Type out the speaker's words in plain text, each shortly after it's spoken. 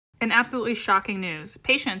And absolutely shocking news.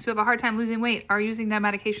 Patients who have a hard time losing weight are using their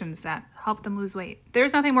medications that help them lose weight.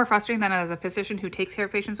 There's nothing more frustrating than as a physician who takes care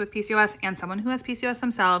of patients with PCOS and someone who has PCOS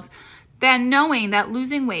themselves than knowing that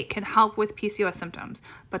losing weight can help with PCOS symptoms,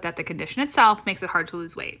 but that the condition itself makes it hard to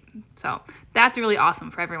lose weight. So that's really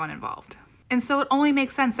awesome for everyone involved. And so it only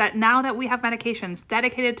makes sense that now that we have medications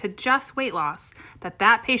dedicated to just weight loss,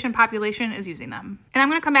 that patient population is using them. And I'm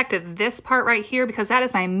gonna come back to this part right here because that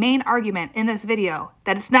is my main argument in this video,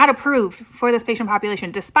 that it's not approved for this patient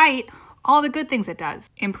population, despite all the good things it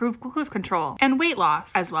does. Improve glucose control and weight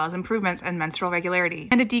loss, as well as improvements in menstrual regularity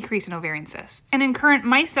and a decrease in ovarian cysts. And in current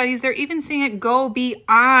mice studies, they're even seeing it go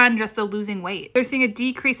beyond just the losing weight. They're seeing a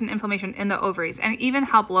decrease in inflammation in the ovaries and even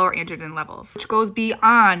help lower androgen levels, which goes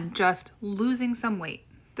beyond just losing some weight.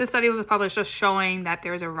 This study was published just showing that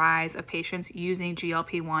there's a rise of patients using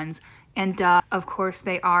GLP1s, and of course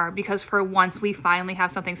they are, because for once we finally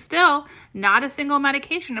have something, still not a single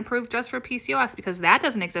medication approved just for PCOS, because that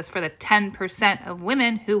doesn't exist for the 10% of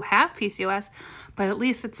women who have PCOS, but at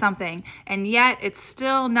least it's something. And yet it's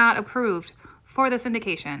still not approved for this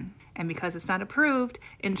indication. And because it's not approved,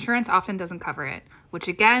 insurance often doesn't cover it, which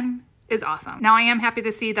again, is awesome. Now, I am happy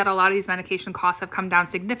to see that a lot of these medication costs have come down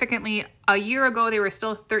significantly. A year ago, they were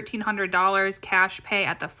still $1,300 cash pay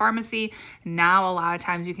at the pharmacy. Now, a lot of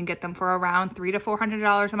times you can get them for around $300 to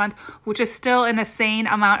 $400 a month, which is still an insane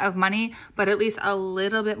amount of money, but at least a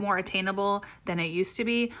little bit more attainable than it used to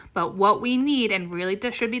be. But what we need and really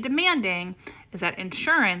should be demanding is that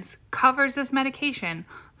insurance covers this medication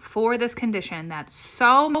for this condition that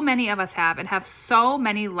so many of us have and have so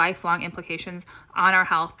many lifelong implications on our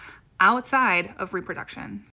health outside of reproduction.